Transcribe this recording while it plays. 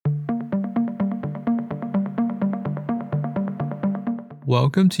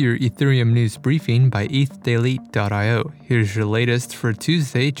Welcome to your Ethereum news briefing by ethdaily.io. Here's your latest for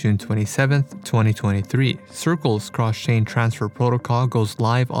Tuesday, June 27th, 2023. Circle's cross-chain transfer protocol goes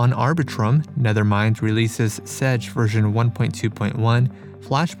live on Arbitrum. Nethermind releases Sedge version 1.2.1.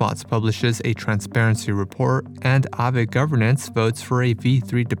 Flashbots publishes a transparency report, and Aave Governance votes for a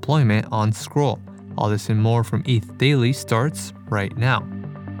V3 deployment on Scroll. All this and more from ETH Daily starts right now.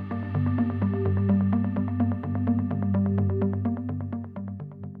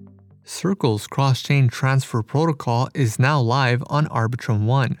 Circle's cross-chain transfer protocol is now live on Arbitrum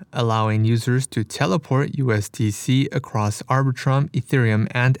 1, allowing users to teleport USDC across Arbitrum, Ethereum,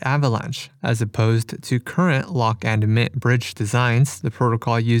 and Avalanche. As opposed to current lock and mint bridge designs, the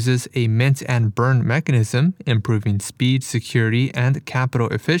protocol uses a mint and burn mechanism, improving speed, security, and capital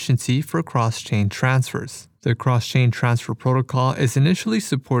efficiency for cross-chain transfers. The cross-chain transfer protocol is initially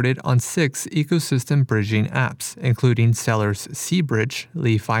supported on 6 ecosystem bridging apps, including Seller's C-Bridge,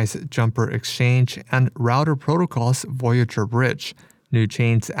 Lefi's Jumper Exchange, and Router Protocol's Voyager Bridge. New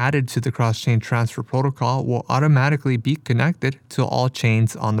chains added to the cross-chain transfer protocol will automatically be connected to all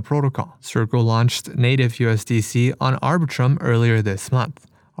chains on the protocol. Circle launched native USDC on Arbitrum earlier this month.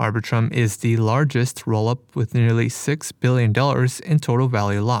 Arbitrum is the largest rollup with nearly $6 billion in total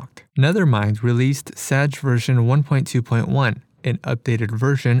value locked. Nethermind released Sedge version 1.2.1, an updated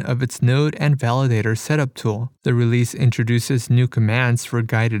version of its node and validator setup tool. The release introduces new commands for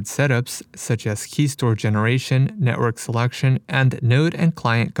guided setups such as key store generation, network selection, and node and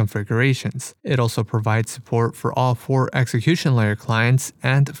client configurations. It also provides support for all 4 execution layer clients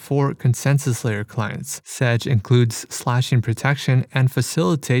and 4 consensus layer clients. Sedge includes slashing protection and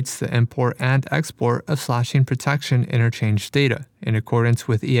facilitates the import and export of slashing protection interchange data in accordance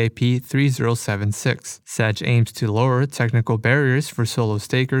with EIP 3076. Sedge aims to lower technical barriers for solo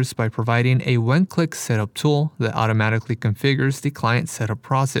stakers by providing a one-click setup tool that automatically configures the client setup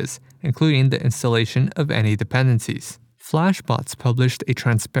process, including the installation of any dependencies. Flashbots published a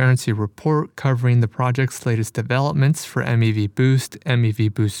transparency report covering the project's latest developments for MEV Boost,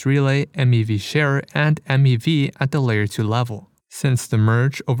 MEV Boost Relay, MEV Share, and MEV at the Layer 2 level. Since the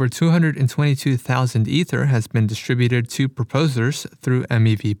merge, over 222,000 Ether has been distributed to proposers through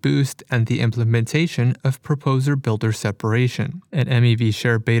MEV Boost and the implementation of proposer-builder separation. An MEV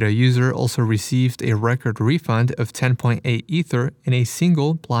Share beta user also received a record refund of 10.8 Ether in a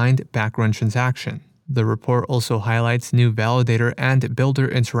single blind backrun transaction. The report also highlights new validator and builder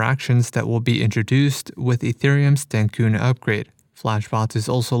interactions that will be introduced with Ethereum's Denkun upgrade. Flashbots is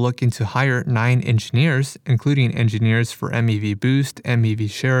also looking to hire 9 engineers, including engineers for MEV Boost, MEV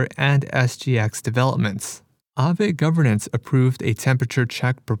Share, and SGX developments. Aave Governance approved a temperature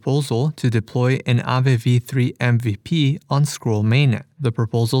check proposal to deploy an Aave V3 MVP on Scroll mainnet. The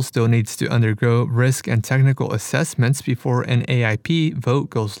proposal still needs to undergo risk and technical assessments before an AIP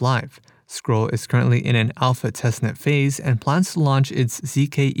vote goes live. Scroll is currently in an alpha testnet phase and plans to launch its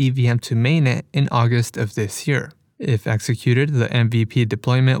ZK EVM to mainnet in August of this year. If executed, the MVP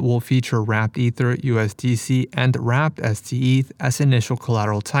deployment will feature wrapped Ether, USDC, and wrapped STETH as initial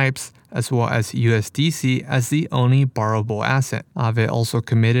collateral types, as well as USDC as the only borrowable asset. Aave also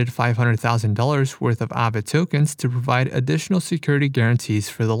committed $500,000 worth of Aave tokens to provide additional security guarantees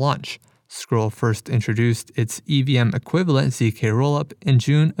for the launch. Scroll first introduced its EVM equivalent ZK rollup in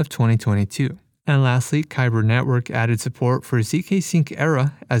June of 2022. And lastly, Kyber Network added support for ZK Sync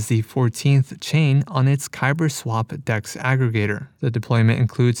Era as the 14th chain on its Kyber Swap DEX aggregator. The deployment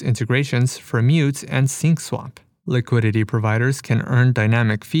includes integrations for Mute and Sync Swap. Liquidity providers can earn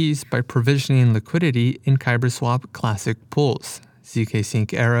dynamic fees by provisioning liquidity in Kyber Swap Classic pools. ZK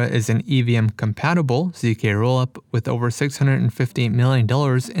Sync Era is an EVM-compatible ZK rollup with over $650 million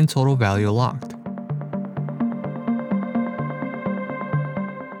in total value locked.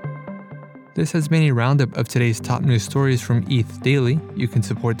 This has been a roundup of today's top news stories from ETH Daily. You can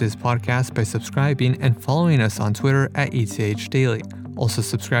support this podcast by subscribing and following us on Twitter at ETHDaily. Also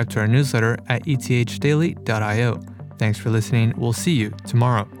subscribe to our newsletter at ethdaily.io. Thanks for listening. We'll see you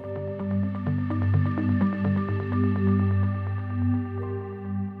tomorrow.